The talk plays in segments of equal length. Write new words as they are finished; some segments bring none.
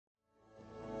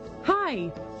Hi,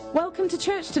 welcome to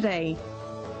church today.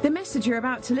 The message you're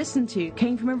about to listen to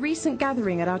came from a recent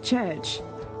gathering at our church.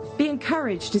 Be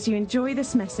encouraged as you enjoy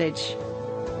this message.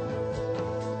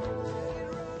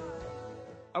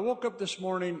 I woke up this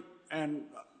morning and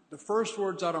the first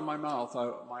words out of my mouth, I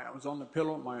was on the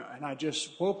pillow and I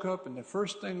just woke up and the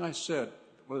first thing I said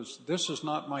was, "This is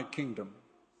not my kingdom.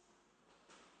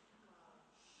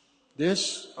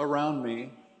 This around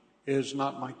me is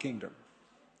not my kingdom."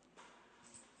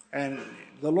 And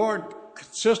the Lord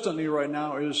consistently right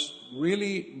now is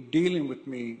really dealing with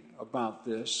me about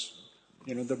this.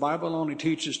 You know, the Bible only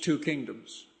teaches two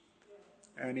kingdoms.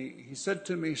 And he said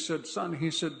to me, he said, "Son,"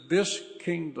 he said, "this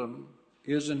kingdom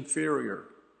is inferior.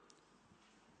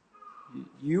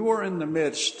 You are in the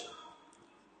midst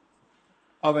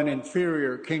of an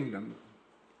inferior kingdom,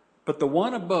 but the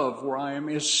one above where I am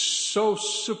is so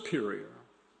superior.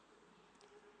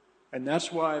 And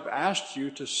that's why I've asked you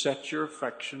to set your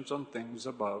affections on things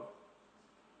above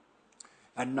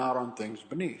and not on things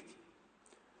beneath."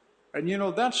 And you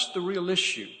know, that's the real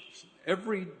issue.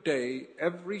 Every day,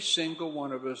 every single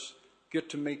one of us get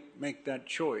to make that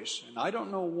choice. And I don't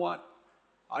know what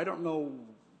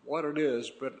it is,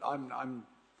 but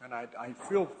I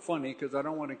feel funny because I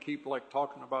don't want to keep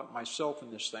talking about myself in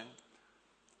this thing.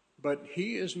 But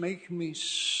he is making me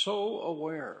so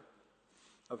aware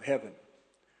of heaven.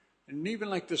 And even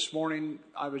like this morning,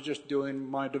 I was just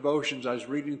doing my devotions. I was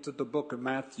reading through the book of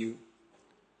Matthew.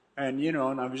 And, you know,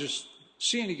 and I was just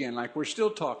seeing again, like we're still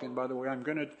talking, by the way, I'm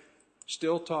going to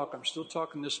still talk. I'm still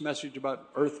talking this message about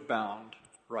earthbound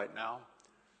right now,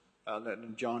 that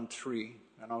in John 3.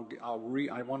 And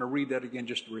I want to read that again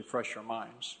just to refresh our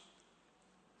minds.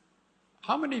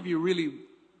 How many of you really,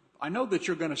 I know that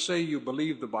you're going to say you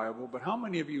believe the Bible, but how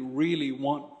many of you really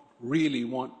want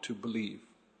to believe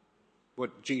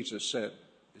what Jesus said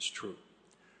is true?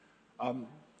 And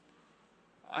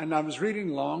I was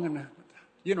reading along, and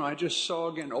you know, I just saw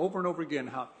again over and over again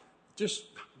how just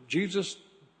Jesus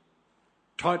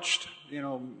touched, you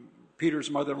know,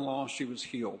 Peter's mother-in-law. She was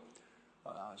healed.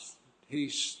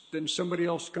 Then somebody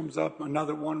else comes up,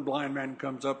 another one blind man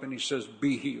comes up, and he says,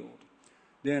 "Be healed."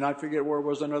 Then I forget where it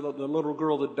was, the little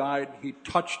girl that died. He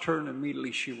touched her, and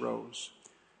immediately she rose.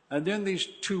 And then these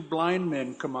two blind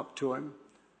men come up to him.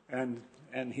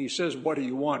 And he says, "What do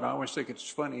you want?" I always think it's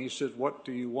funny. He says, "What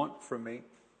do you want from me?"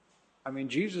 I mean,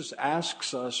 Jesus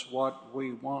asks us what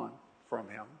we want from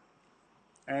him.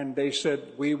 And they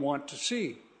said, "We want to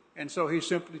see." And so he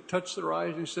simply touched their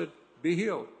eyes and he said, "Be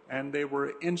healed." And they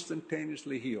were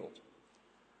instantaneously healed.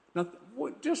 Now,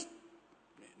 just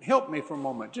help me for a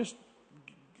moment. Just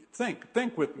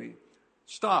think with me.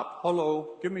 Stop.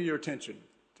 Hello. Give me your attention.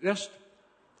 Just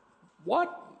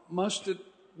what must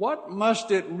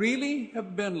it really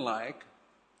have been like?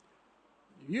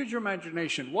 Use your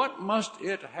imagination. What must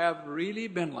it have really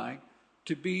been like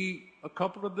to be a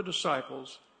couple of the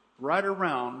disciples right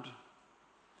around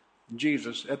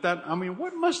Jesus at that? I mean,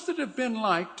 what must it have been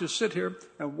like to sit here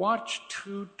and watch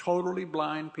two totally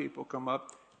blind people come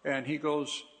up, and he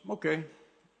goes, "Okay,"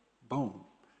 boom.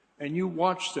 And you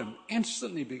watch them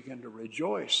instantly begin to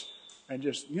rejoice. And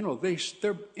just, you know,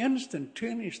 they're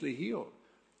instantaneously healed.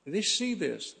 They see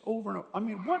this over and over. I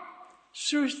mean,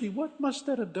 seriously, what must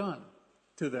that have done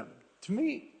to them? To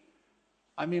me,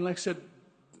 I mean, like I said,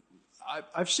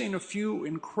 I've seen a few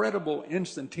incredible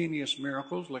instantaneous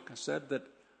miracles, like I said,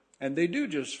 and they do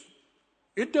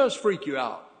it does freak you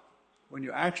out when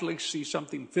you actually see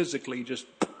something physically just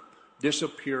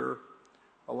disappear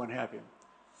or what have you.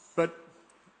 But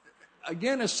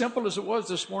again, as simple as it was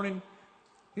this morning,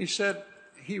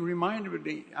 he reminded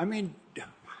me, I mean,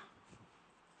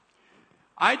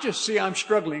 I just see I'm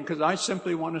struggling because I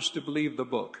simply want us to believe the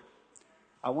book.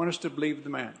 I want us to believe the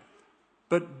man.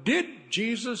 But did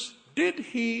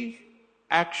he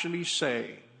actually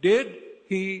say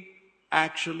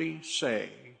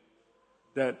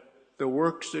that the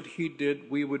works that he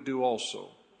did, we would do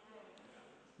also?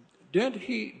 Did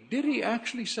he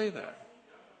actually say that?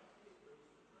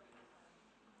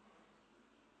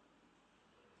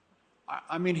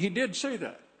 I mean, he did say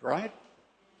that, right?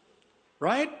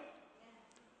 Right?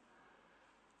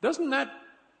 Doesn't that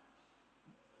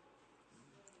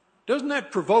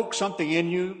provoke something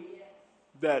in you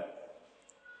that,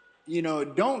 you know,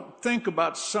 don't think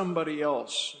about somebody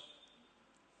else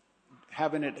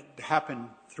having it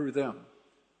happen through them?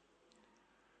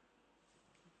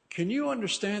 Can you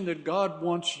understand that God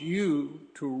wants you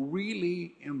to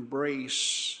really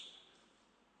embrace,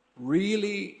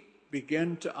 really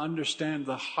begin to understand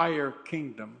the higher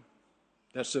kingdom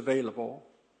that's available?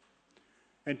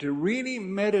 and to really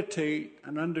meditate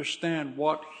and understand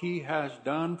what he has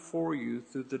done for you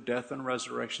through the death and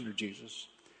resurrection of Jesus.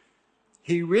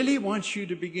 He really wants you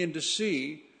to begin to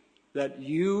see that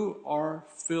you are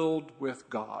filled with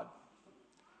God.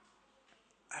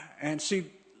 And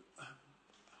see,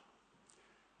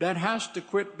 that has to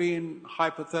quit being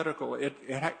hypothetical.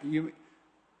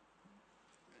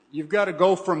 You've got to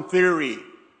go from theory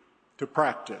to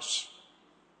practice.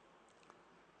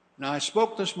 Now, I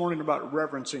spoke this morning about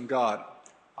reverencing God.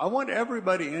 I want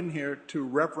everybody in here to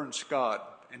reverence God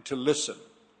and to listen.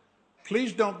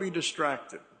 Please don't be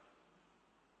distracted.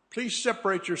 Please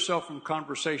separate yourself from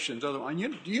conversations. Otherwise,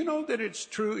 do you know that it's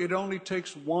true? It only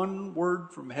takes one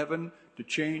word from heaven to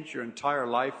change your entire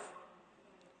life.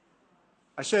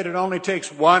 I said it only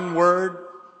takes one word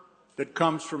that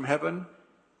comes from heaven.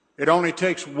 It only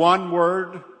takes one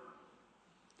word.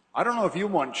 I don't know if you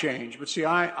want change, but see,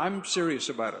 I'm serious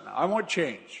about it now. I want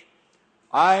change.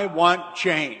 I want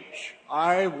change.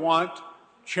 I want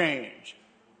change.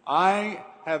 I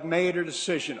have made a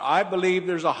decision. I believe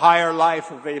there's a higher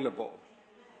life available.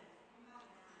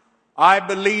 I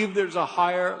believe there's a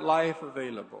higher life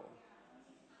available.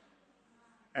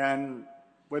 And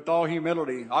with all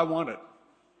humility, I want it.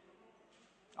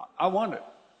 I want it.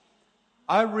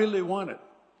 I really want it.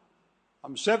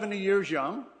 I'm 70 years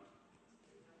young,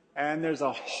 and there's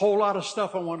a whole lot of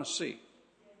stuff I want to see.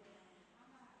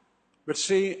 But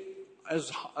see,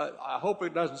 as I hope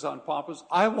it doesn't sound pompous,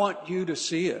 I want you to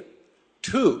see it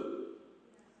too.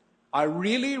 I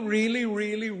really, really,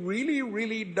 really, really,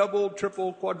 really double,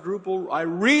 triple, quadruple, I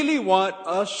really want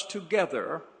us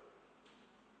together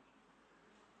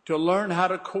to learn how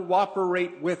to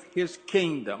cooperate with his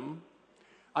kingdom.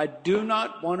 I do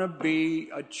not want to be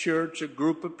a church, a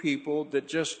group of people that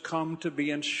just come to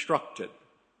be instructed.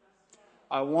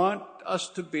 I want us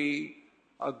to be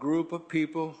a group of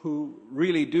people who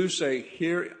really do say,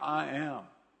 here I am.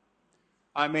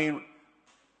 I mean,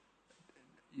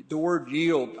 the word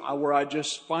yield, where I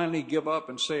just finally give up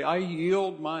and say, I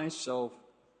yield myself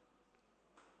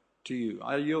to you.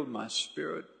 I yield my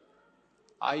spirit.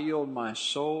 I yield my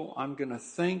soul. I'm going to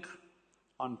think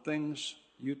on things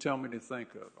you tell me to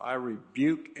think of. I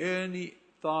rebuke any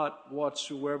thought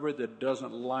whatsoever that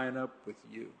doesn't line up with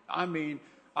you. I mean,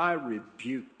 I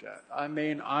rebuke that. I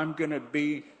mean, I'm going to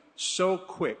be so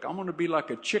quick. I'm going to be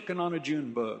like a chicken on a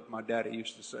June bug, my daddy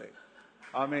used to say.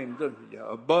 I mean,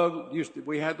 a bug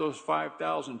we had those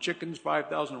 5,000 chickens,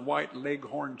 5,000 white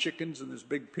leghorn chickens in this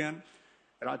big pen.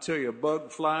 And I tell you, a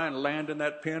bug fly and land in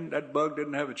that pen, that bug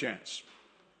didn't have a chance.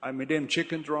 I mean, them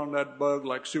chickens were on that bug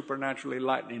like supernaturally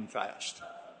lightning fast.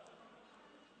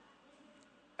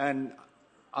 And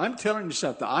I'm telling you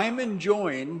something, I'm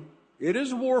enjoying, it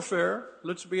is warfare,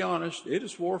 let's be honest, it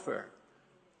is warfare.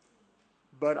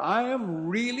 But I am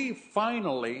really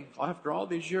finally, after all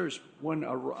these years,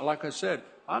 like I said,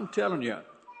 I'm telling you,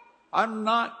 I'm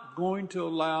not going to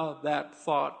allow that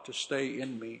thought to stay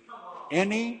in me.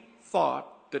 Any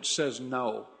thought that says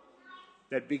no,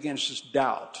 that begins to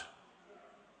doubt,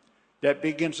 that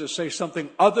begins to say something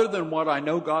other than what I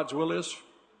know God's will is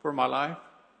for my life,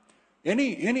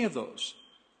 any of those.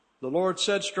 The Lord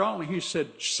said strongly, he said,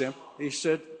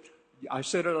 I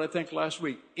said it, I think, last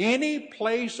week, any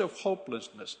place of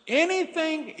hopelessness,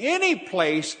 any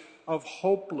place of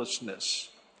hopelessness,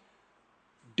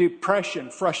 depression,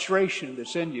 frustration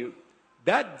that's in you,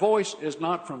 that voice is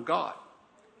not from God.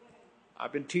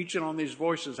 I've been teaching on these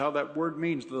voices, how that word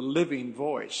means the living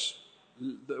voice.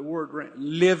 The word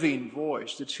living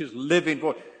voice, it's his living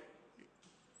voice.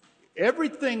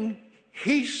 Everything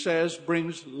he says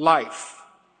brings life.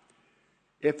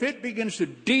 If it begins to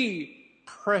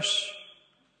depress,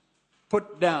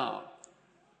 put down,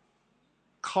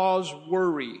 cause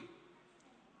worry,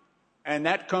 and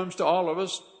that comes to all of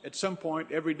us at some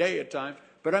point, every day at times.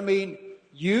 But I mean,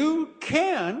 you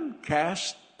can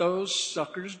cast those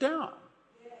suckers down.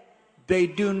 They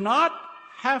do not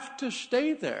have to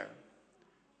stay there.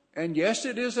 And yes,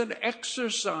 it is an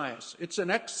exercise. It's an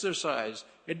exercise.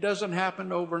 It doesn't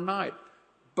happen overnight.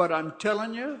 But I'm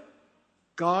telling you,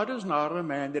 God is not a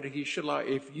man that he should lie.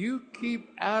 If you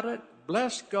keep at it,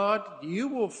 bless God, you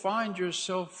will find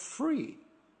yourself free.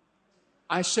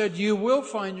 I said you will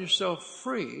find yourself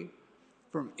free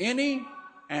from any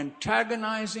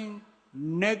antagonizing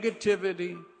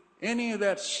negativity, any of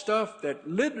that stuff that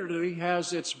literally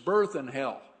has its birth in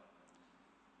hell.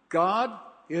 God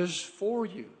is for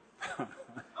you.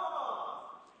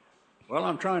 Well,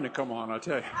 I'm trying to come on, I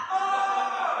tell you.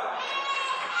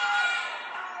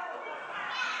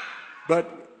 But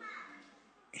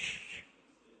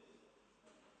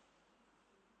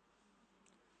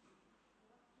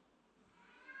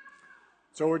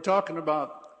So we're talking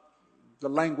about the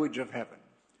language of heaven.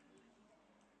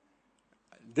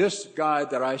 This guy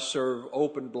that I serve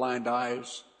opened blind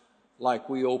eyes like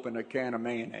we open a can of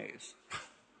mayonnaise.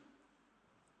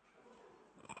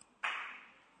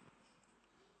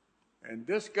 And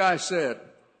this guy said,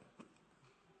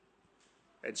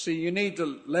 and see, you need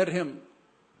to let him,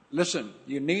 listen,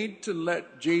 you need to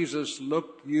let Jesus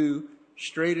look you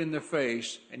straight in the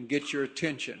face and get your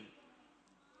attention.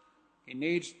 He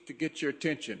needs to get your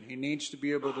attention. He needs to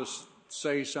be able to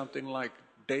say something like,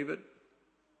 David,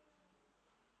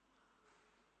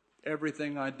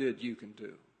 everything I did, you can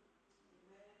do.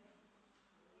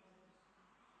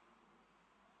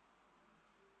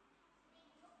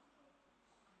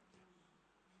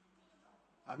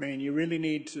 I mean, you really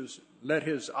need to let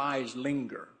his eyes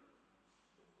linger.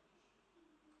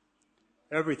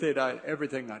 Everything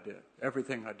I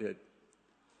did.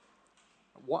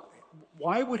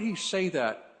 Why would he say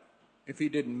that if he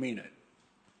didn't mean it?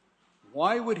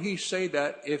 Why would he say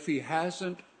that if he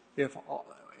hasn't, if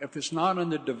it's not in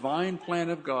the divine plan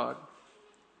of God?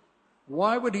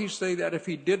 Why would he say that if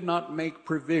he did not make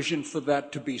provision for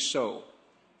that to be so?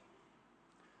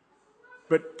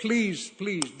 But please,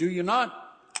 do you not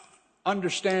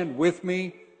understand with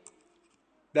me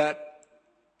that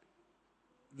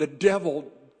the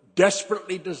devil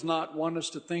desperately does not want us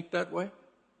to think that way?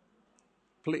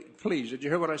 Please, did you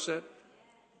hear what I said?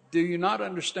 Do you not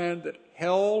understand that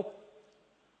hell,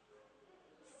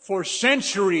 for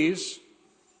centuries,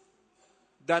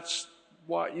 that's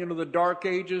what, the Dark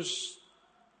Ages,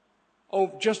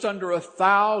 just under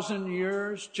 1,000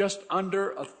 years,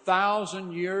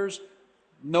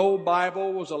 no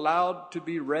Bible was allowed to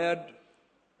be read.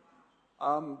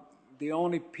 The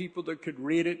only people that could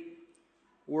read it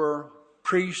were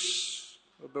priests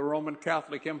of the Roman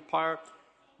Catholic Empire.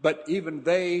 But even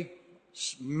they,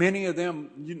 many of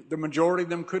them, the majority of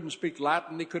them couldn't speak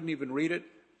Latin. They couldn't even read it.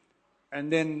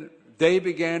 And then they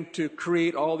began to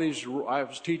create all these, I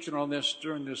was teaching on this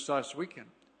during this last weekend.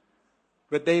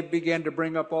 But they began to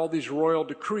bring up all these papal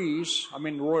decrees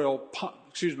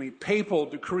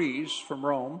from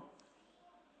Rome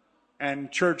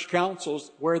and church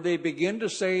councils where they begin to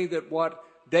say that what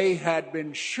they had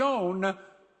been shown,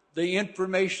 the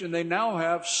information they now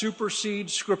have,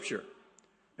 supersedes Scripture.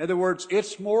 In other words,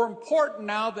 it's more important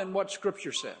now than what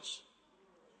Scripture says.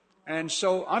 And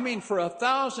so, for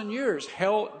 1,000 years,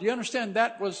 hell, do you understand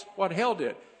that was what hell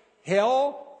did?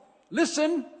 Hell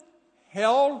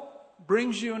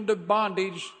brings you into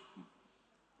bondage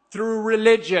through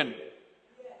religion.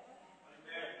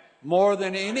 More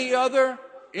than any other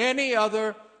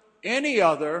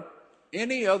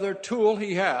tool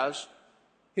he has.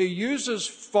 He uses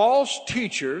false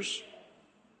teachers.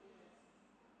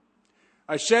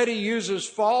 I said he uses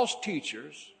false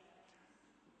teachers.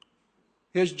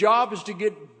 His job is to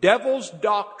get devil's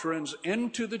doctrines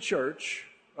into the church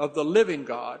of the living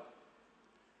God.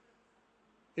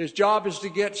 His job is to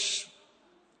get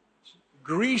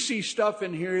greasy stuff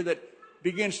in here that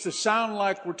begins to sound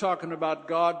like we're talking about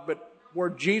God, but where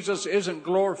Jesus isn't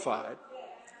glorified,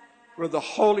 where the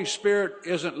Holy Spirit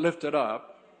isn't lifted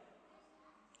up,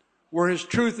 where his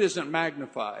truth isn't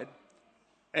magnified.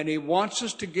 And he wants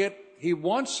us to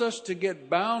get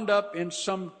bound up in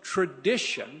some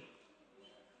tradition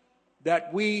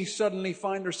that we suddenly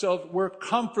find ourselves, we're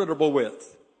comfortable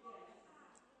with.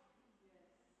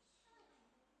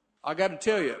 I got to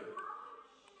tell you,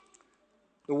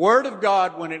 the Word of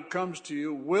God, when it comes to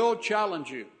you, will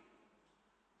challenge you.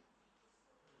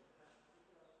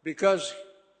 Because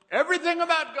everything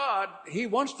about God, he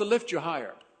wants to lift you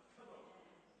higher.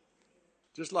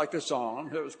 Just like the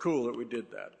song, it was cool that we did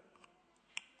that.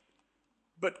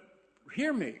 But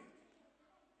hear me.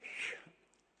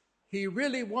 He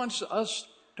really wants us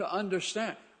to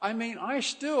understand. I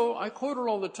quote it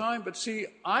all the time, but see,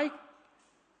 I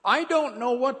don't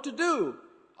know what to do.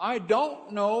 I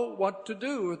don't know what to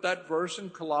do with that verse in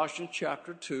Colossians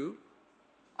chapter 2.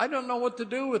 I don't know what to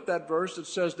do with that verse that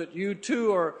says that you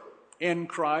too are in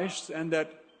Christ and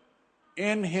that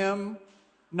in him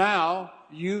now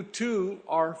you too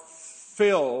are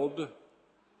filled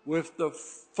with the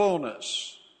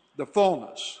fullness,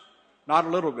 not a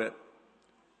little bit.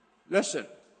 Listen,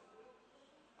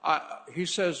 he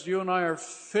says you and I are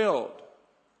filled,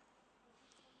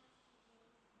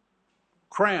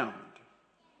 crammed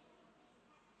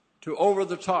to over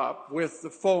the top with the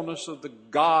fullness of the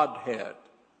Godhead.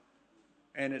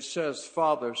 And it says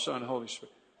Father, Son, Holy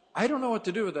Spirit. I don't know what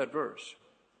to do with that verse.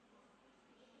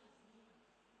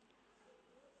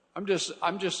 I'm just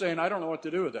saying I don't know what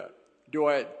to do with that. Do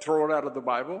I throw it out of the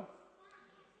Bible?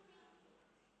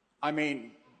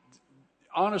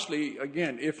 honestly,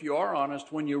 again, if you are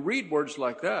honest, when you read words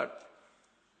like that,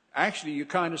 actually you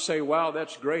kind of say, wow,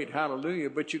 that's great, hallelujah,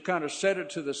 but you kind of set it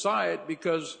to the side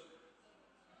because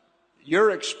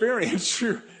your experience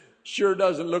sure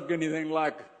doesn't look anything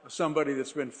like somebody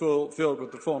that's been filled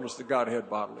with the fullness of the Godhead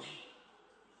bodily.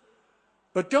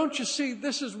 But don't you see,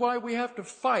 this is why we have to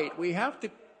fight. We have to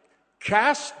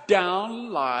cast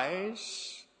down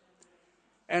lies,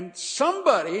 and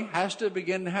somebody has to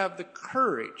begin to have the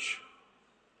courage.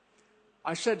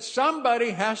 I said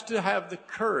somebody has to have the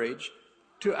courage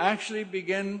to actually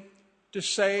begin to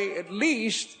say, at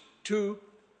least to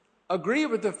agree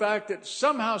with the fact that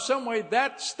somehow, some way,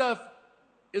 that stuff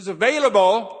is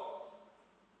available.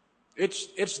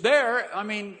 It's there. I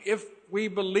mean, if we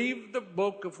believe the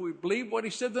book, if we believe what he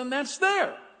said, then that's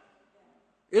there.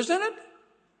 Isn't it?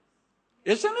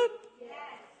 Isn't it? Yes.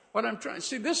 What I'm trying to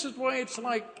see, this is why it's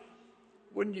like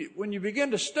when you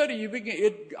begin to study,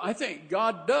 I think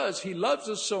God does. He loves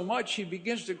us so much, he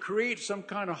begins to create some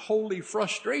kind of holy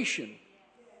frustration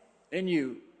in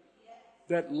you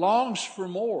that longs for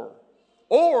more.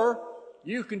 Or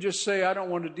you can just say, I don't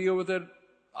want to deal with it.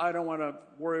 I don't want to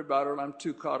worry about it. I'm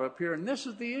too caught up here. And this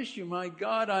is the issue. My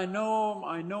God, I know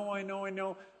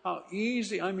how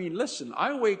easy. I mean, listen,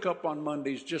 I wake up on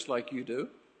Mondays just like you do.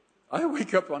 I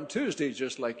wake up on Tuesdays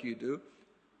just like you do.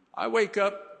 I wake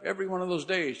up every one of those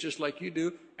days just like you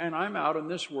do. And I'm out in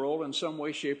this world in some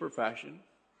way, shape, or fashion.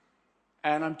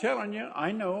 And I'm telling you,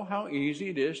 I know how easy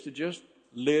it is to just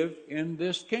live in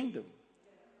this kingdom.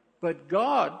 But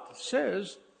God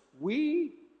says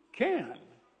we can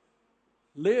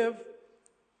live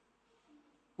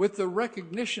with the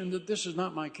recognition that this is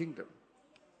not my kingdom.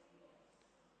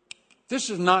 This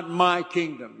is not my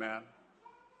kingdom, man.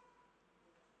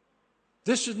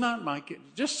 This is not my kingdom.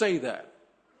 Just say that.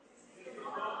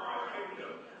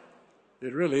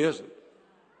 It really isn't.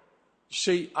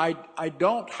 See, I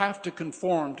don't have to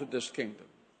conform to this kingdom.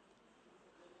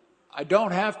 I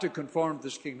don't have to conform to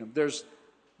this kingdom. There's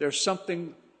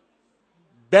something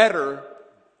better.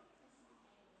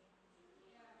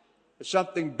 There's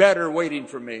something better waiting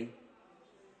for me.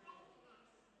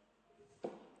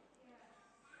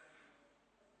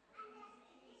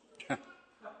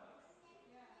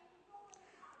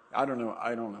 I don't know.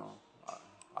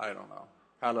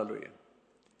 Hallelujah.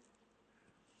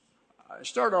 I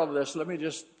start all of this. Let me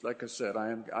just, like I said,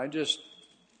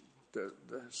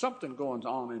 something going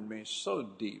on in me so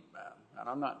deep, man. And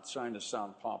I'm not trying to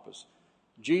sound pompous.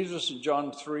 Jesus in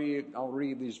John 3, I'll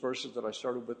read these verses that I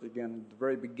started with again at the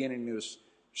very beginning of this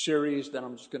series. Then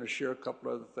I'm just going to share a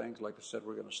couple other things. Like I said,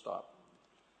 we're going to stop.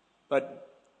 But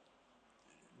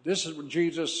this is what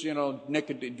Jesus,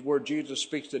 where Jesus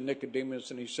speaks to Nicodemus,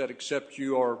 and he said, except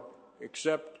you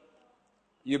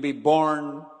be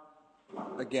born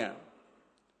again.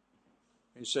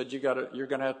 He said, you're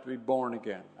going to have to be born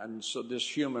again. And so this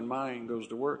human mind goes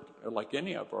to work like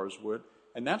any of ours would.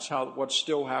 And that's what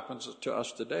still happens to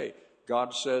us today.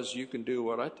 God says, you can do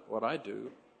what I do.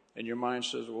 And your mind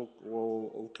says,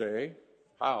 well, okay,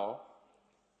 how?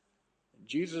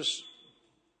 Jesus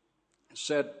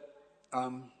said,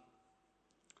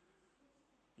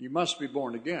 you must be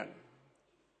born again.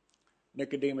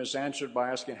 Nicodemus answered by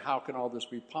asking, how can all this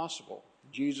be possible?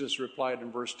 Jesus replied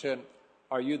in verse 10,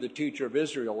 are you the teacher of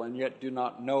Israel and yet do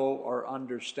not know or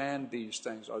understand these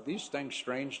things? Are these things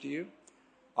strange to you?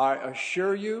 I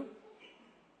assure you,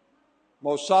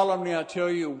 most solemnly I tell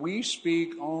you, we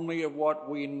speak only of what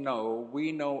we know.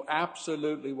 We know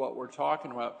absolutely what we're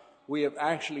talking about. We have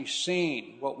actually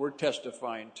seen what we're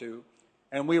testifying to,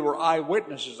 and we were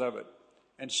eyewitnesses of it.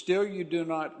 And still you do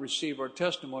not receive our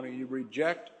testimony. You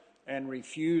reject and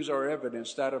refuse our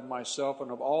evidence, that of myself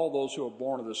and of all those who are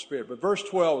born of the Spirit. But verse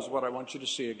 12 is what I want you to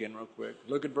see again real quick.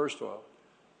 Look at verse 12.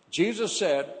 Jesus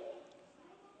said,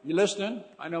 you listening?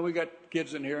 I know we got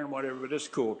kids in here and whatever, but it's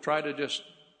cool. Try to just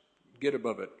get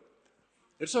above it.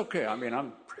 It's okay. I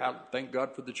mean, thank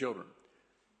God for the children.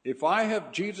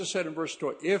 Jesus said in verse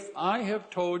 12, if I have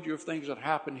told you of things that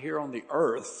happen here on the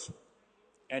earth,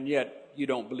 and yet you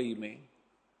don't believe me,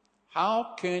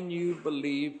 how can you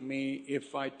believe me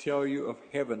if I tell you of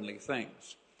heavenly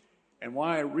things? And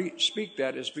why I speak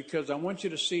that is because I want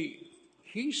you to see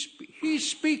he's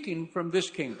speaking from this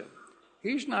kingdom.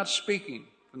 He's not speaking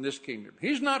from this kingdom.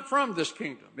 He's not from this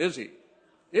kingdom, is he?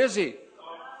 Is he?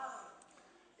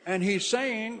 And he's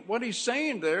saying, what he's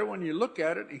saying there, when you look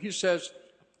at it, he says,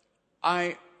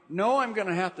 I know I'm going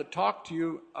to have to talk to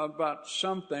you about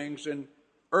some things and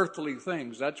earthly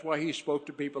things. That's why he spoke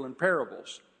to people in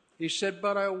parables. He said,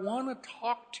 but I want to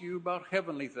talk to you about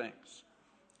heavenly things.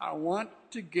 I want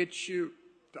to get you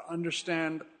to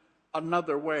understand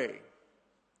another way.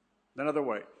 Another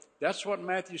way. That's what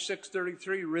Matthew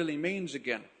 6:33 really means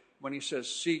again when he says,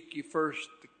 seek ye first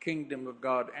the kingdom of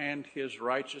God and his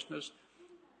righteousness.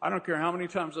 I don't care how many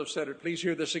times I've said it. Please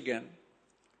hear this again.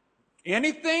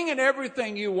 Anything and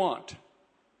everything you want,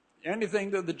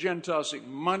 anything that the Gentiles seek,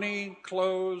 money,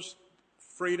 clothes,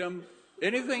 freedom,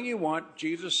 anything you want,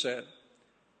 Jesus said,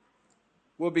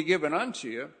 will be given unto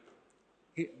you.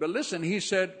 But listen, he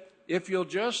said, if you'll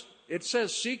just, it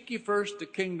says, seek ye first the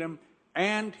kingdom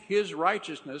and his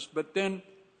righteousness. But then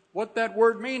what that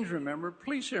word means, remember,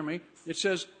 please hear me. It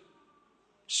says,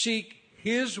 seek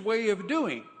his way of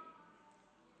doing.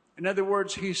 In other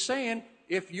words, he's saying,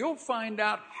 if you'll find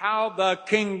out how the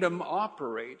kingdom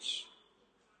operates,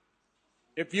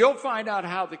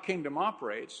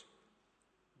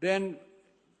 then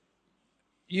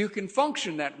you can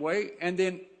function that way, and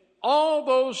then all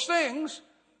those things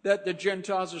that the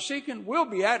Gentiles are seeking will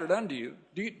be added unto you.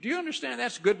 Do you understand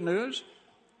that's good news?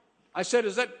 I said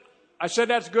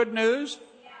that's good news?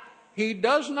 He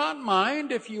does not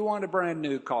mind if you want a brand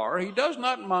new car. He does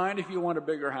not mind if you want a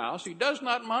bigger house. He does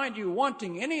not mind you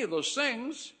wanting any of those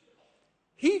things.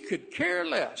 He could care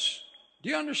less. Do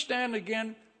you understand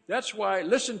again? That's why,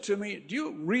 listen to me, do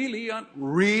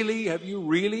you have you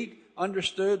really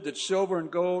understood that silver and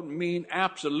gold mean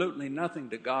absolutely nothing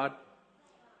to God?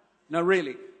 Now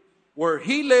really, where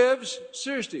he lives,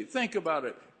 seriously, think about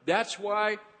it. That's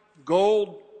why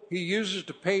gold he uses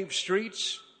to pave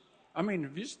streets. I mean,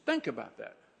 just think about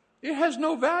that. It has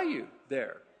no value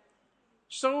there.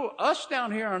 So us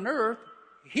down here on earth,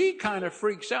 he kind of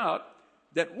freaks out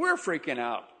that we're freaking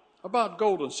out about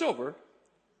gold and silver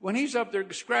when he's up there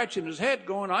scratching his head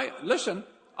going,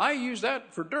 I use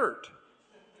that for dirt.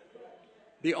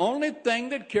 The only thing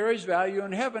that carries value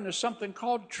in heaven is something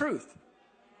called truth.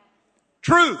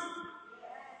 Truth.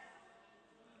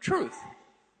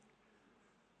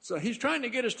 So he's trying to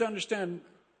get us to understand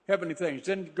heavenly things.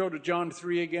 Then go to John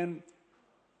 3 again,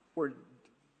 where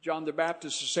John the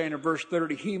Baptist is saying in verse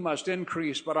 30, he must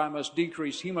increase, but I must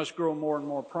decrease. He must grow more and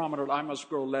more prominent. I must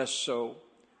grow less so.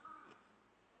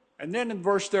 And then in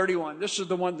verse 31, this is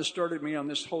the one that started me on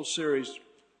this whole series.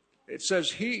 It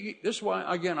says, this is why,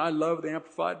 again, I love the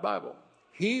Amplified Bible.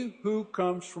 He who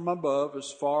comes from above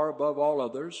is far above all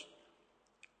others.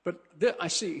 But I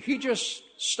see, he just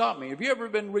stopped me. Have you ever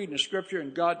been reading a scripture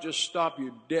and God just stopped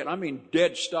you dead? I mean,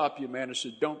 dead stop you, man, and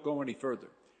said, don't go any further.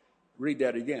 Read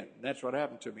that again. That's what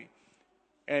happened to me.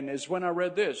 And it's when I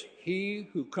read this, he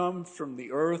who comes from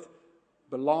the earth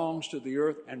belongs to the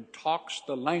earth and talks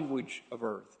the language of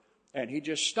earth. And he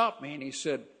just stopped me and he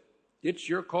said, it's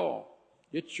your call.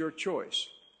 It's your choice.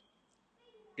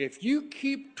 If you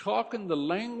keep talking the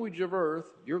language of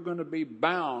earth, you're going to be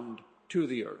bound to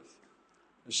the earth.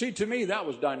 And see, to me, that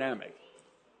was dynamic.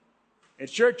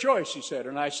 It's your choice, he said.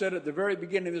 And I said at the very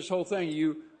beginning of this whole thing,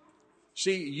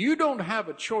 you don't have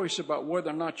a choice about whether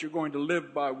or not you're going to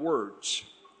live by words.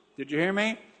 Did you hear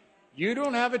me? You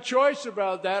don't have a choice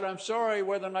about that. I'm sorry,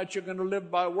 whether or not you're going to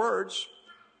live by words,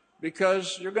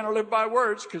 because you're going to live by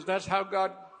words because that's how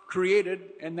God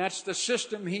created, and that's the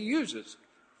system he uses.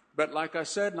 But like I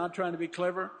said, not trying to be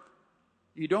clever,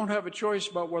 you don't have a choice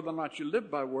about whether or not you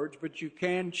live by words, but you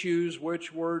can choose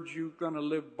which words you're going to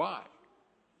live by.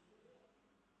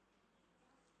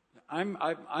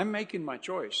 I'm making my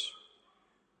choice.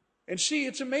 And see,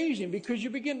 it's amazing because you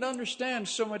begin to understand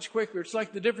so much quicker. It's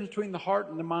like the difference between the heart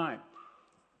and the mind.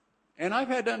 And I've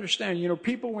had to understand,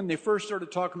 people when they first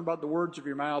started talking about the words of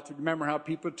your mouth, remember how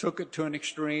people took it to an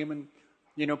extreme, and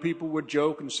people would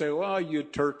joke and say, well, you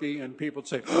turkey. And people would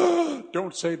say, oh,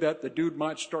 don't say that. The dude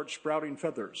might start sprouting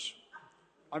feathers.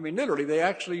 I mean, literally, they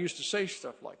actually used to say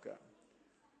stuff like that.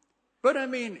 But I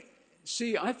mean,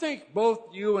 see, I think both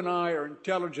you and I are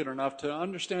intelligent enough to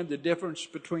understand the difference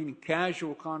between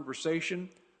casual conversation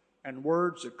and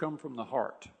words that come from the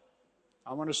heart.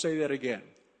 I want to say that again.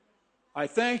 I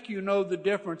think you know the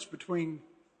difference between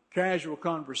casual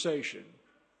conversation,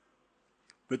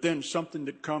 but then something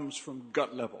that comes from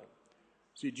gut level.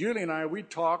 See, Julie and I, we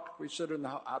talk. We sit at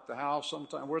the house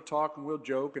sometime. We'll talk and we'll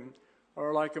joke.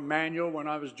 Or like Emmanuel, when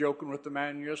I was joking with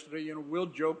Emmanuel yesterday, we'll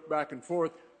joke back and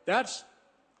forth. That's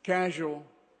casual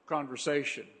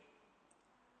conversation.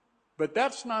 But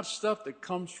that's not stuff that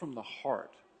comes from the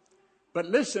heart. But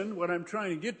listen, what I'm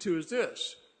trying to get to is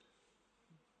this.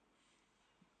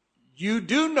 You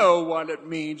do know what it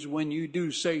means when you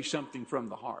do say something from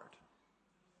the heart.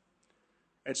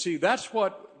 And see, that's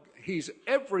what he's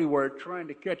everywhere trying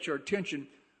to catch our attention.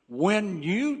 When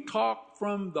you talk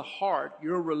from the heart,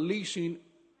 you're releasing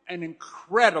an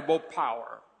incredible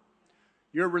power.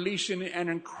 You're releasing an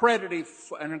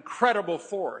incredible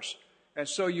force. And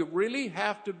so you really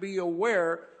have to be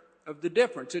aware of the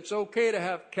difference. It's okay to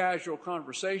have casual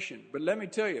conversation, but let me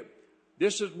tell you,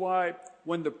 this is why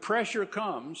when the pressure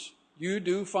comes, you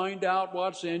do find out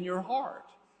what's in your heart.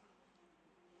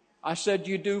 I said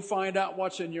you do find out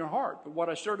what's in your heart. But what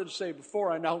I started to say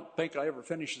before, I don't think I ever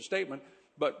finished the statement,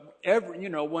 but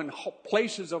when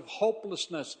places of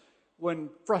hopelessness, when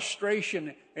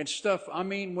frustration and stuff,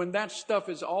 when that stuff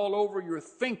is all over your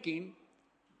thinking,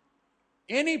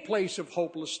 any place of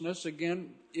hopelessness,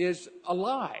 again, is a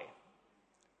lie.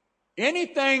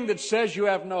 Anything that says you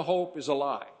have no hope is a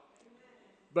lie.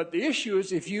 But the issue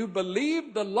is, if you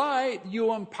believe the lie,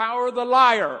 you empower the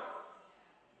liar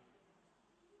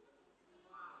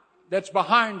that's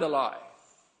behind the lie.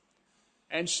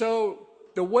 And so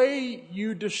the way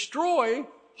you destroy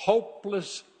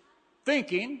hopeless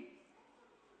thinking,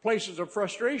 places of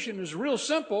frustration, is real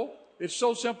simple. It's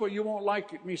so simple you won't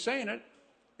like me saying it.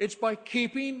 It's by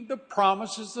keeping the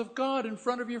promises of God in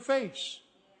front of your face.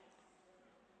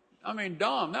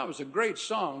 Dom, that was a great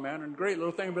song, man, and great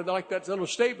little thing, but like that little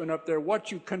statement up there,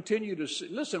 what you continue to see,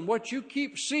 listen, what you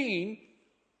keep seeing,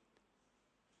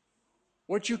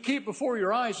 what you keep before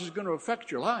your eyes is going to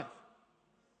affect your life.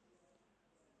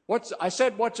 I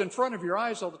said what's in front of your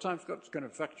eyes all the time is going to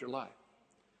affect your life.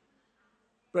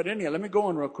 But anyhow, let me go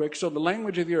on real quick. So the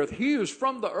language of the earth. He who's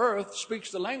from the earth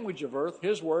speaks the language of earth.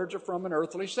 His words are from an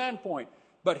earthly standpoint.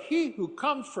 But he who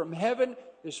comes from heaven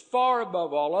is far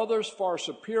above all others, far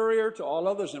superior to all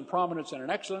others in prominence and in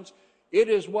excellence. It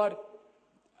is what,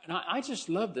 and I just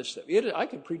love this stuff. I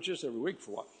can preach this every week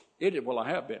for a while. Well, I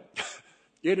have been.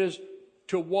 It is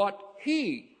to what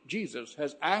he, Jesus,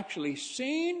 has actually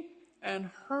seen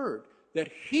and heard, that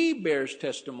he bears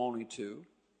testimony to.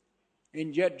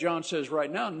 And yet John says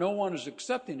right now, no one is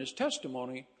accepting his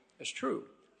testimony as true.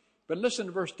 But listen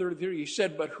to verse 33. He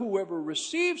said, but whoever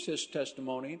receives his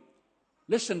testimony,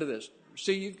 listen to this.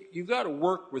 See, you got to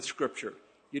work with Scripture.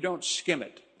 You don't skim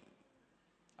it.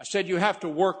 I said you have to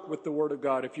work with the Word of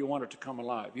God if you want it to come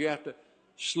alive. You have to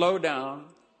slow down,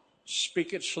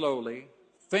 speak it slowly,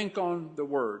 think on the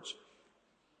words.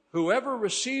 Whoever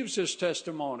receives his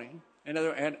testimony,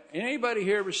 and anybody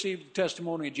here received the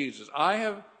testimony of Jesus? I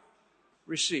have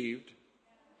received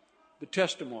the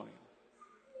testimony.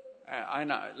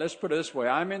 Let's put it this way.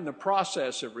 I'm in the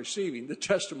process of receiving the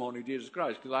testimony of Jesus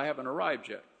Christ because I haven't arrived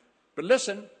yet. But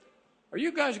listen, are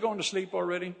you guys going to sleep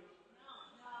already?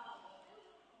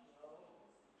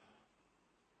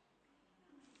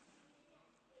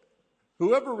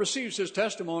 Whoever receives his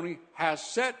testimony has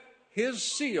set his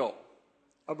seal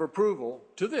of approval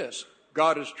to this.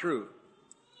 God is true.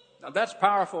 Now that's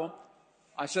powerful.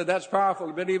 I said that's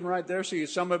powerful, but even right there, see,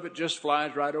 some of it just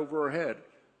flies right over our head.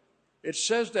 It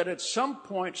says that at some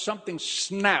point something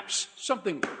snaps,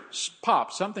 something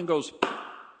pops, something goes,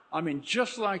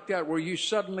 just like that, where you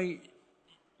suddenly,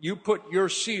 you put your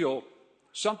seal,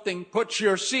 something puts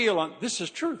your seal on. This is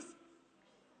truth.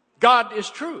 God is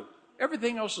true.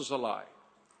 Everything else is a lie.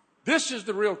 This is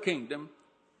the real kingdom.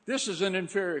 This is an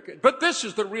inferior kingdom. But this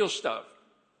is the real stuff.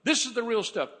 This is the real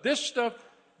stuff. This stuff.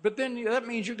 But then that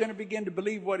means you're going to begin to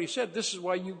believe what he said. This is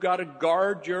why you've got to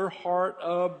guard your heart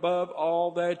above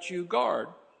all that you guard.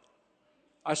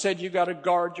 I said you got to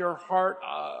guard your heart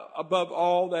above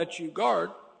all that you guard,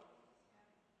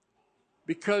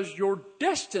 because your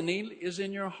destiny is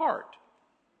in your heart.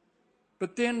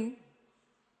 But then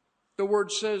the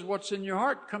word says what's in your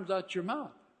heart comes out your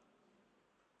mouth.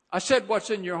 I said what's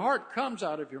in your heart comes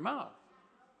out of your mouth.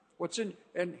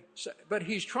 But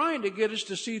he's trying to get us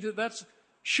to see that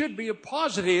should be a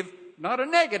positive, not a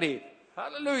negative.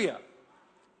 Hallelujah.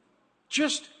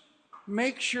 Just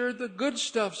make sure the good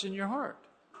stuff's in your heart.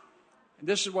 And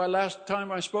this is why last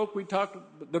time I spoke, we talked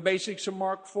the basics of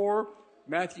Mark 4,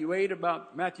 Matthew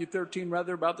 13,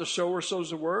 about the sower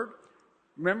sows the word.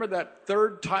 Remember that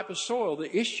third type of soil.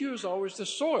 The issue is always the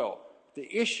soil.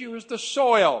 The issue is the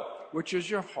soil, which is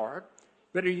your heart.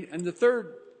 And the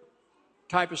third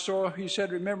type of soil, he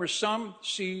said, remember, some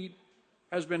seed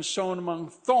has been sown among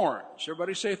thorns.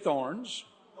 Everybody say thorns.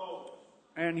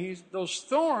 And those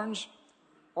thorns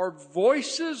are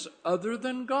voices other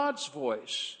than God's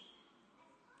voice.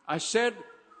 I said,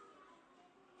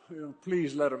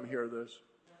 please let them hear this.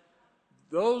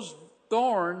 Those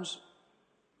thorns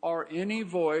are any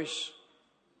voice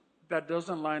that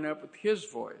doesn't line up with his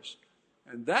voice.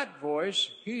 And that voice,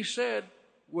 he said,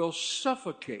 will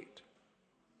suffocate.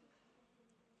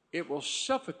 It will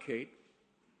suffocate,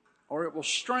 or it will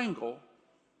strangle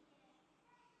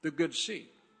the good seed.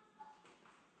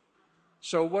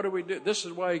 So what do we do? This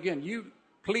is why, again, you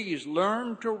please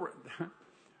learn to...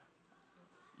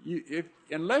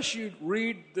 unless you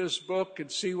read this book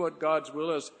and see what God's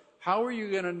will is, how are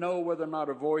you going to know whether or not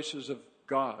a voice is of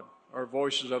God or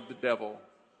voices of the devil?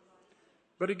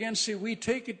 But again, see, we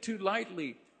take it too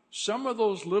lightly. Some of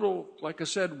those little, like I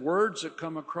said, words that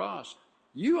come across,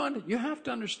 you have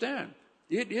to understand,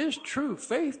 it is true.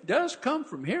 Faith does come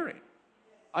from hearing.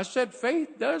 I said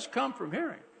faith does come from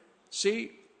hearing.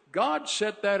 See, God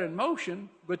set that in motion,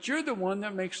 but you're the one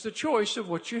that makes the choice of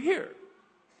what you hear.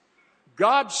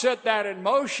 God set that in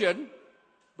motion,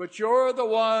 but you're the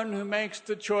one who makes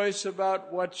the choice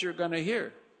about what you're going to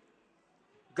hear.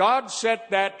 God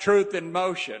set that truth in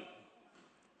motion.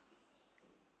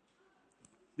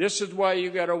 This is why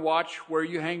you got to watch where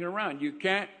you hang around. You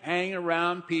can't hang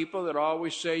around people that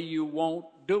always say you won't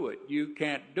do it. You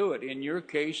can't do it. In your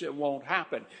case, it won't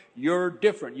happen. You're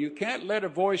different. You can't let a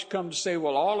voice come to say,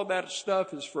 well, all of that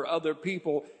stuff is for other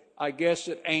people. I guess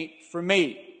it ain't for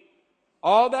me.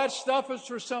 All that stuff is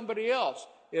for somebody else.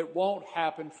 It won't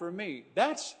happen for me.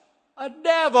 That's a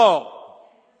devil.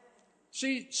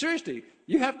 See, seriously,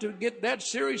 you have to get that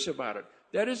serious about it.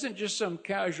 That isn't just some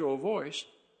casual voice.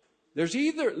 There's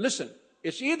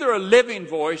it's either a living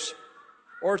voice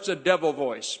or it's a devil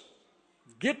voice.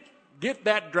 Get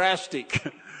that drastic.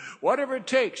 Whatever it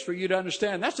takes for you to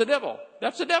understand, that's the devil.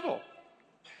 That's the devil.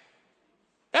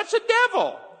 That's the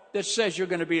devil that says you're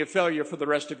going to be a failure for the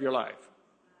rest of your life.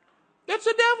 That's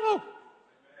the devil.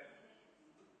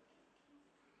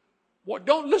 What?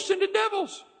 Don't listen to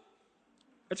devils.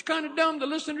 It's kind of dumb to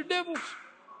listen to devils.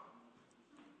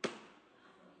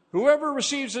 Whoever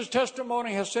receives his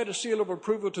testimony has set a seal of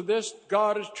approval to this.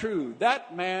 God is true.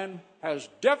 That man has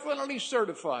definitely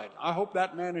certified. I hope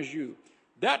that man is you.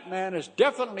 That man is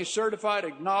definitely certified,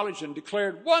 acknowledged, and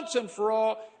declared once and for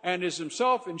all, and is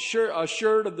himself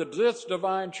assured of this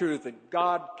divine truth that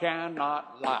God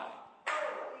cannot lie.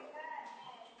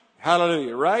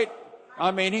 Hallelujah, right?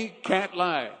 I mean, he can't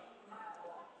lie.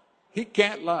 He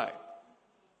can't lie.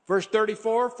 Verse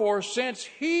 34, for since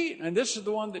he, and this is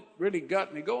the one that really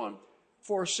got me going,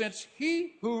 for since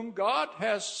he whom God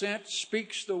has sent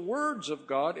speaks the words of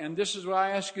God, and this is why I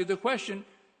ask you the question,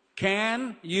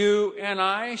 can you and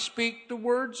I speak the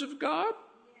words of God?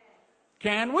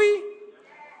 Can we?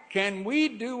 Can we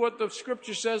do what the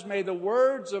scripture says? May the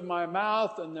words of my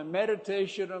mouth and the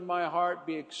meditation of my heart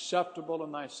be acceptable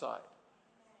in thy sight.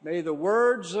 May the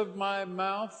words of my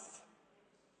mouth,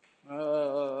 may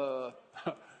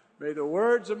the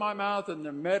words of my mouth and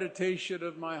the meditation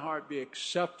of my heart be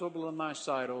acceptable in thy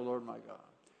sight, O Lord my God.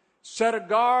 Set a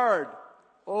guard,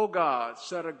 O God,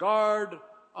 set a guard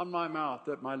on my mouth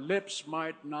that my lips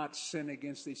might not sin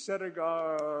against thee. Set a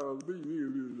guard.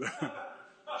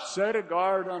 Set a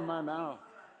guard on my mouth.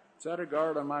 Set a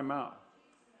guard on my mouth.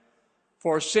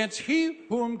 For since he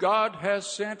whom God has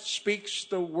sent speaks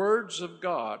the words of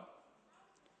God,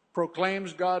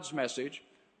 proclaims God's message,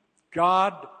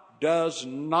 God does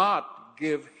not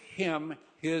give him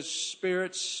his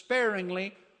Spirit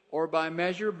sparingly or by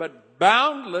measure, but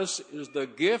boundless is the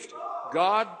gift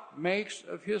God makes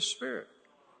of his Spirit.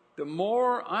 The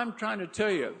more, I'm trying to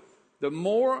tell you, the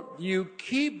more you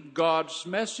keep God's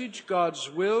message, God's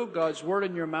will, God's word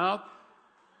in your mouth,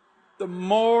 the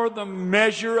more the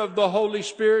measure of the Holy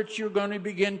Spirit you're going to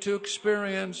begin to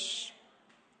experience.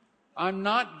 I'm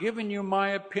not giving you my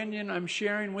opinion. I'm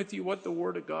sharing with you what the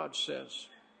Word of God says.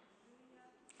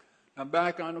 I'm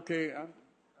back on, okay,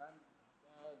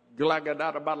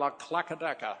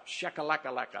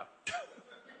 shakalaka,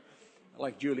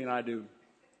 like Julie and I do.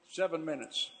 7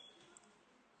 minutes.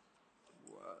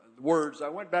 Words. I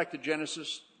went back to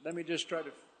Genesis. Let me just try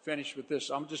to finish with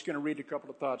this. I'm just going to read a couple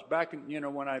of thoughts. Back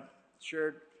in, when I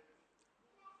shared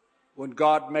when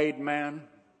God made man.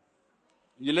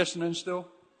 You listening still?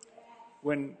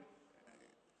 When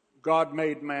God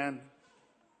made man,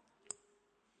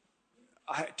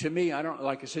 to me, I don't,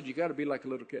 like I said, you got to be like a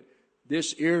little kid.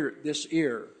 This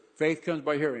ear, faith comes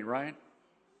by hearing, right?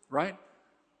 Right?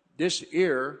 This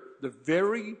ear, the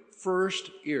very first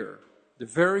eardrum, the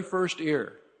very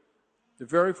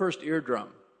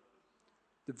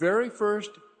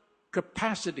first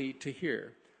capacity to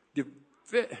hear.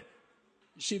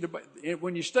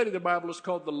 When you study the Bible, it's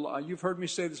called the law. You've heard me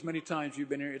say this many times. You've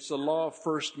been here. It's the law of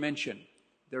first mention.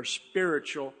 They're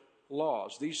spiritual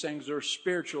laws. These things are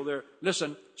spiritual. They're,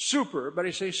 listen, super.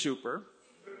 Everybody say super.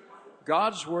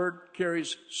 God's word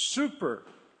carries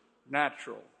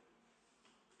supernatural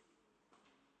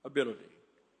ability.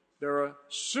 There are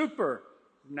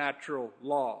supernatural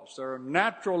laws. There are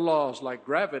natural laws like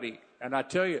gravity. And I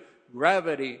tell you,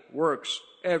 gravity works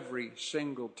every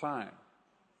single time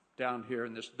down here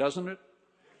in this, doesn't it?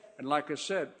 And like I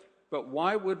said, but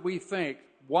why would we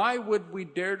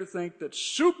dare to think that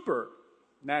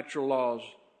supernatural laws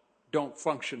don't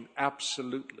function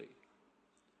absolutely.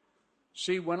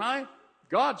 See,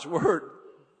 God's word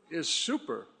is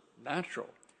supernatural.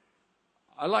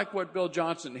 I like what Bill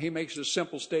Johnson, he makes a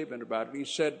simple statement about it. He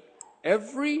said,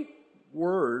 every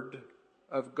word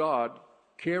of God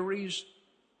carries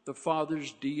the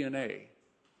Father's DNA.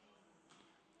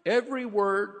 Every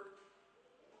word.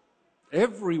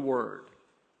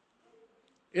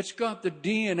 It's got the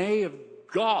DNA of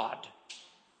God.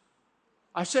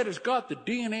 I said it's got the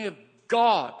DNA of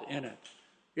God in it.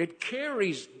 It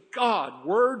carries God.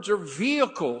 Words are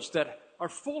vehicles that are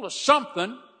full of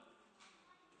something.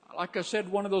 Like I said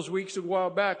one of those weeks a while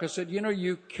back, I said,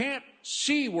 you can't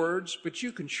see words, but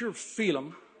you can sure feel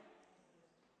them.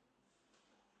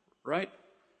 Right?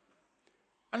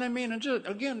 And I mean, and just,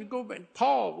 again, go back,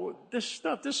 Paul, this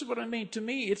is what I mean. To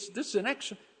me, this is an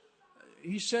extra.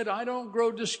 He said, I don't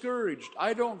grow discouraged.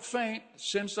 I don't faint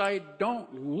since I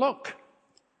don't look.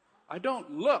 I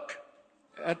don't look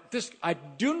at this. I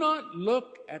do not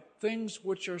look at things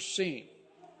which are seen.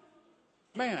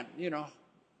 Man,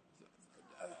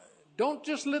 don't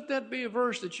just let that be a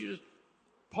verse that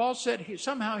Paul said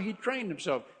somehow he trained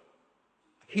himself.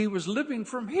 He was living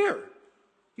from here.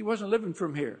 He wasn't living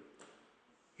from here.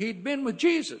 He'd been with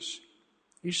Jesus.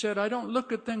 He said, I don't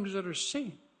look at things that are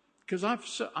seen because I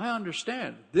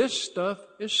understand this stuff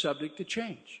is subject to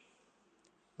change.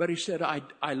 But he said, I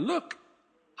look,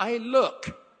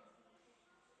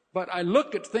 but I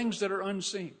look at things that are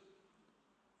unseen.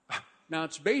 Now,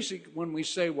 it's basic when we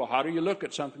say, well, how do you look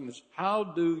at something how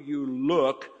do you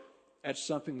look at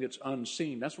something that's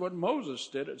unseen? That's what Moses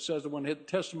did. It says that when the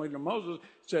testimony of Moses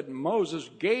said Moses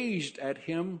gazed at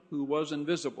him who was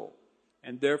invisible.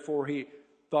 And therefore he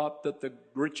thought that the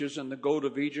riches and the gold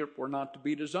of Egypt were not to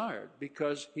be desired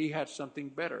because he had something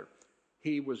better.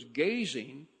 He was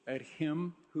gazing at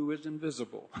him who is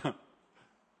invisible.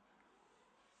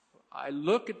 I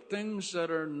look at things that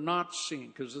are not seen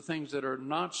because the things that are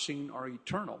not seen are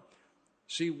eternal.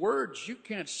 See, words, you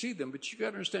can't see them, but you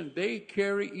got to understand they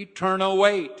carry eternal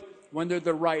weight when they're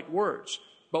the right words.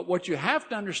 But what you have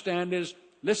to understand is,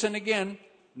 listen again,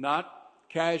 not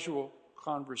casual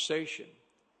conversation,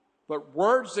 but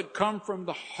words that come from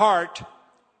the heart.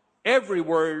 Every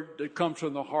word that comes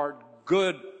from the heart,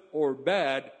 good or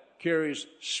bad, carries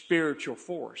spiritual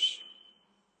force.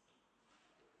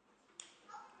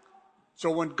 So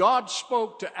when God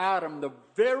spoke to Adam, the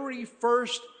very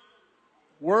first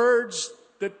words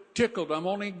that tickled,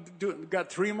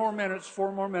 got 4 more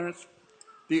minutes.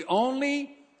 The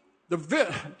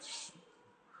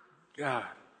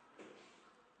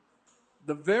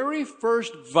very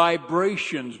first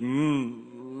vibrations,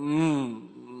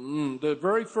 the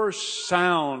very first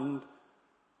sound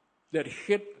that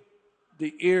hit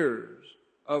the ears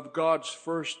of God's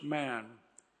first man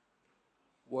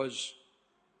was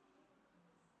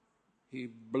he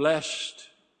blessed.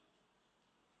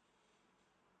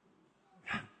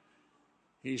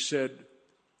 He said,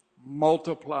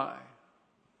 multiply,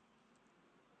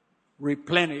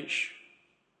 replenish,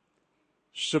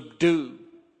 subdue,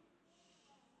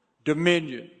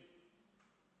 dominion.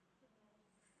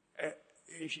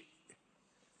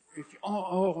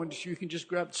 And you can just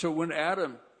grab. So when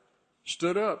Adam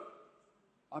stood up,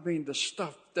 the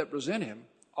stuff that was in him,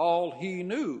 all he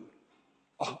knew,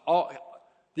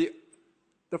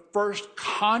 the first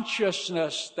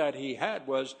consciousness that he had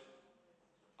was,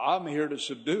 I'm here to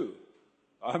subdue.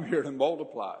 I'm here to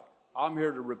multiply. I'm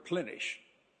here to replenish.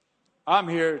 I'm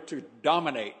here to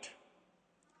dominate.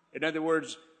 In other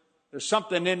words, there's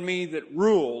something in me that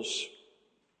rules.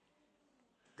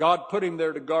 God put him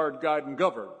there to guard, guide, and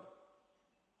govern.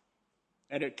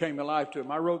 And it came alive to him.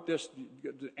 I wrote this,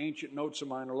 the ancient notes of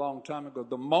mine a long time ago.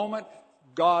 The moment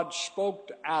God spoke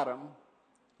to Adam,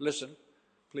 listen,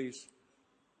 please.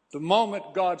 The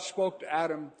moment God spoke to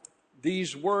Adam,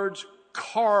 these words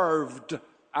carved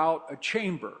out a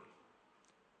chamber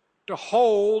to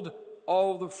hold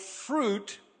all the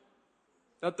fruit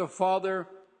that the Father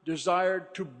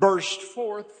desired to burst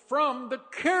forth from the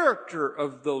character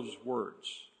of those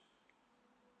words.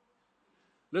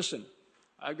 Listen,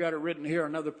 I've got it written here,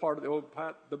 another part of the old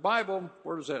the Bible.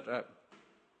 Where is that at?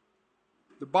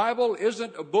 The Bible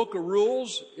isn't a book of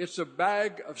rules, it's a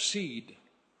bag of seed.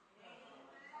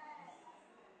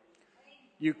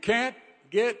 You can't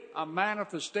get a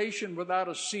manifestation without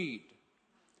a seed.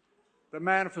 The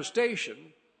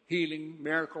manifestation, healing,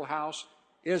 miracle house,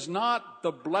 is not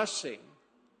the blessing,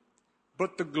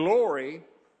 but the glory,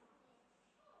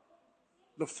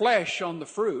 the flesh on the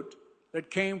fruit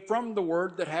that came from the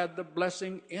word that had the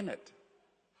blessing in it.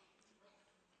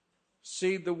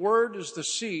 See, the Word is the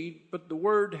seed, but the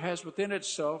Word has within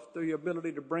itself the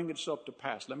ability to bring itself to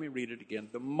pass. Let me read it again.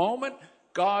 The moment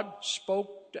God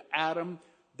spoke to Adam,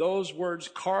 those words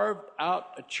carved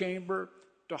out a chamber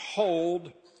to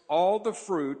hold all the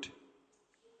fruit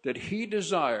that he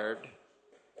desired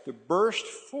to burst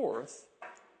forth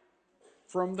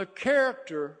from the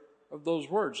character of those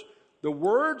words. The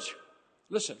words,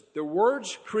 listen, the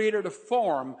words created a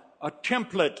form, a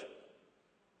template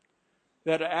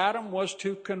that Adam was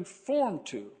to conform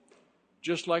to,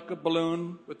 just like a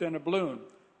balloon within a balloon.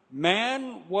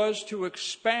 Man was to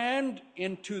expand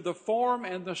into the form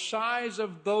and the size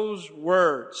of those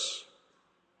words.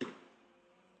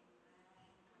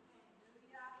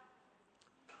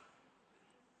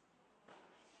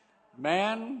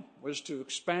 Man was to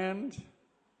expand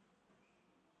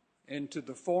into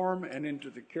the form and into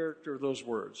the character of those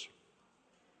words.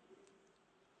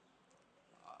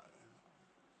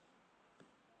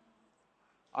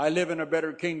 I live in a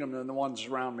better kingdom than the ones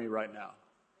around me right now.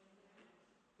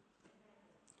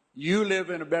 You live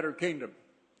in a better kingdom.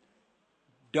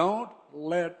 Don't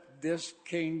let this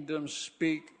kingdom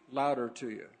speak louder to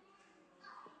you.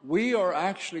 We are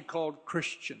actually called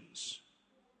Christians.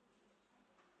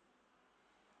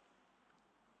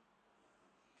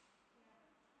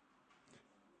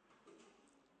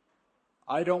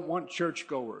 I don't want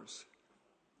churchgoers.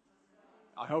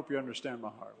 I hope you understand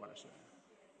my heart when I say that.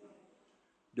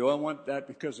 Do I want that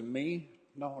because of me?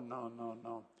 No.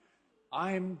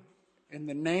 I'm in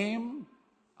the name,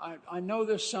 I know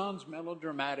this sounds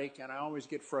melodramatic and I always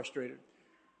get frustrated,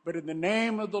 but in the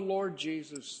name of the Lord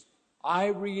Jesus, I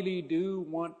really do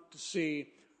want to see,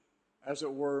 as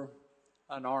it were,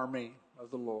 an army of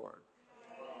the Lord.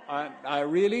 I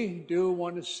really do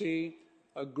want to see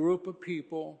a group of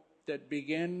people that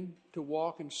begin to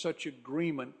walk in such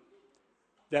agreement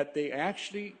that they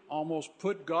actually almost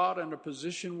put God in a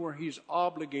position where He's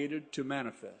obligated to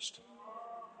manifest.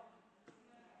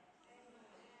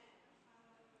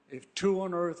 If two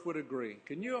on earth would agree.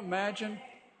 Can you imagine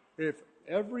if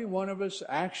every one of us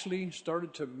actually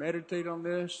started to meditate on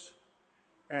this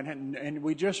and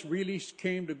we just really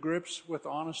came to grips with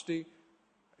honesty?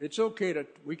 It's okay that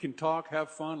we can talk,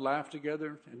 have fun, laugh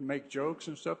together, and make jokes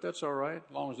and stuff. That's all right,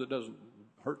 as long as it doesn't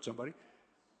hurt somebody.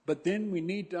 But then we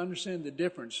need to understand the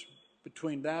difference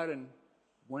between that and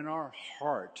when our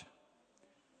heart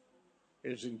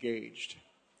is engaged.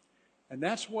 And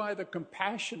that's why the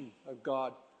compassion of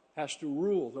God has to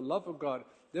rule, the love of God.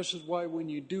 This is why when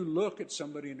you do look at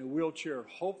somebody in a wheelchair,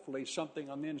 hopefully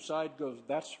something on the inside goes,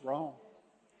 that's wrong.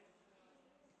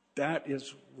 That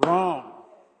is wrong.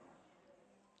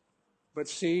 But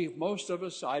see, most of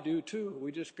us, I do too,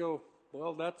 we just go,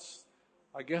 well, that's,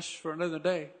 I guess, for another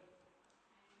day.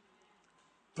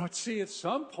 But see, at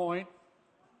some point,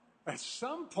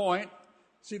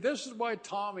 see, this is why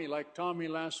Tommy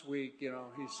last week, he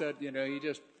said, he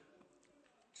just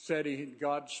said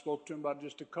God spoke to him about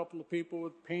just a couple of people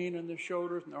with pain in their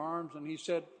shoulders and their arms. And he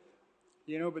said,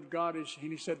 but God is,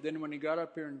 and he said, then when he got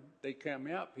up here and they came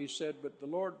up, he said, but the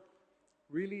Lord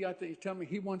really, I think, tell me,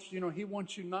 He wants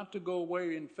you not to go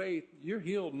away in faith. You're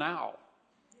healed now.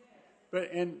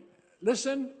 And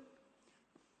listen,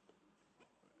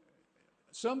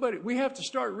 we have to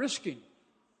start risking.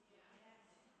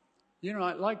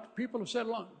 Like people have said,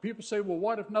 people say, well,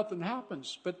 what if nothing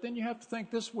happens? But then you have to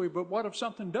think this way, but what if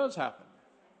something does happen?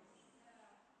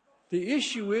 The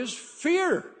issue is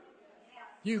fear.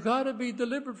 You got to be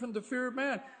delivered from the fear of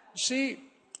man. See,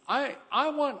 I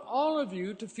want all of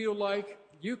you to feel like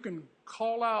you can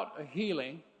call out a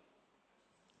healing.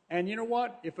 And you know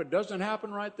what? If it doesn't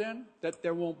happen right then, that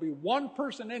there won't be one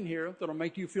person in here that'll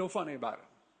make you feel funny about it.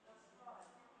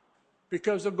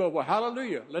 Because they'll go, well,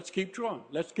 hallelujah, let's keep trying.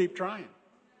 Let's keep trying.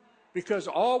 Because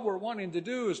all we're wanting to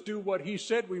do is do what He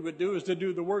said we would do, is to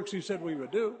do the works He said we would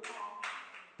do.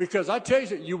 Because I tell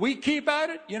you, we keep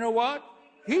at it, you know what?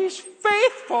 He's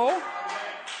faithful.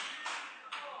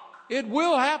 It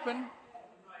will happen.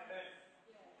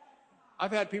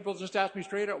 I've had people just ask me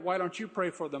straight up, why don't you pray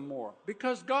for them more?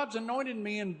 Because God's anointed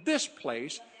me in this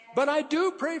place, but I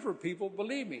do pray for people,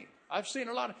 believe me. I've seen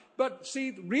a lot. But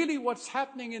see, really what's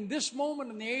happening in this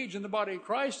moment in the age in the body of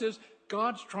Christ is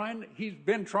He's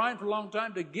been trying for a long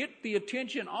time to get the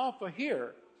attention off of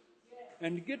here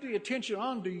and to get the attention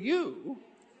onto you,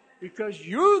 because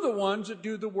you're the ones that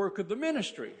do the work of the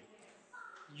ministry.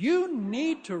 You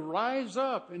need to rise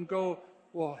up and go,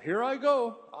 well, here I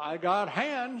go. I got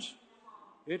hands.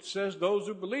 It says those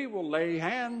who believe will lay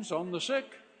hands on the sick.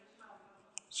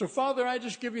 So, Father, I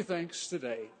just give you thanks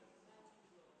today.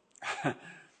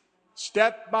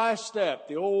 Step by step,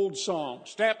 the old song,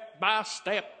 step by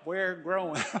step, we're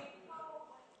growing.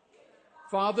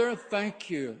 Father, thank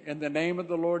you in the name of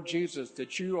the Lord Jesus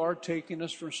that you are taking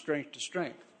us from strength to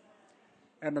strength.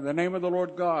 And in the name of the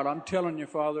Lord God, I'm telling you,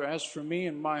 Father, as for me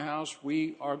and my house,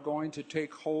 we are going to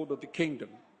take hold of the kingdom.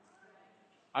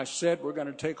 I said we're going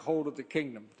to take hold of the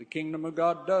kingdom. The kingdom of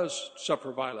God does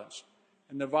suffer violence,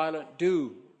 and the violent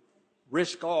do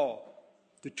risk all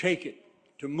to take it,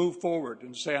 to move forward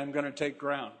and say, I'm going to take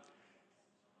ground.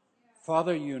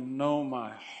 Father, you know my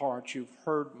heart. You've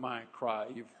heard my cry.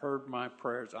 You've heard my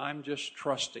prayers. I'm just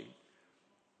trusting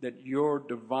that your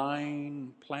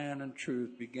divine plan and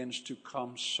truth begins to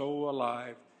come so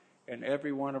alive in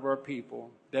every one of our people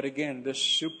that, again, this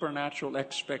supernatural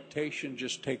expectation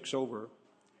just takes over.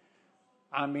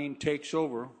 Takes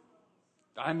over.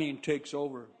 Takes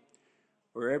over.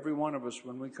 For every one of us,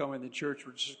 when we come in the church,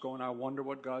 we're just going, I wonder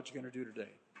what God's going to do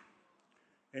today.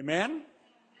 Amen?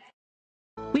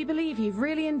 We believe you've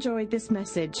really enjoyed this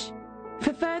message.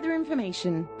 For further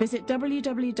information, visit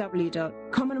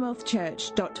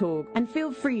www.commonwealthchurch.org and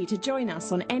feel free to join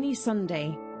us on any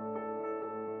Sunday.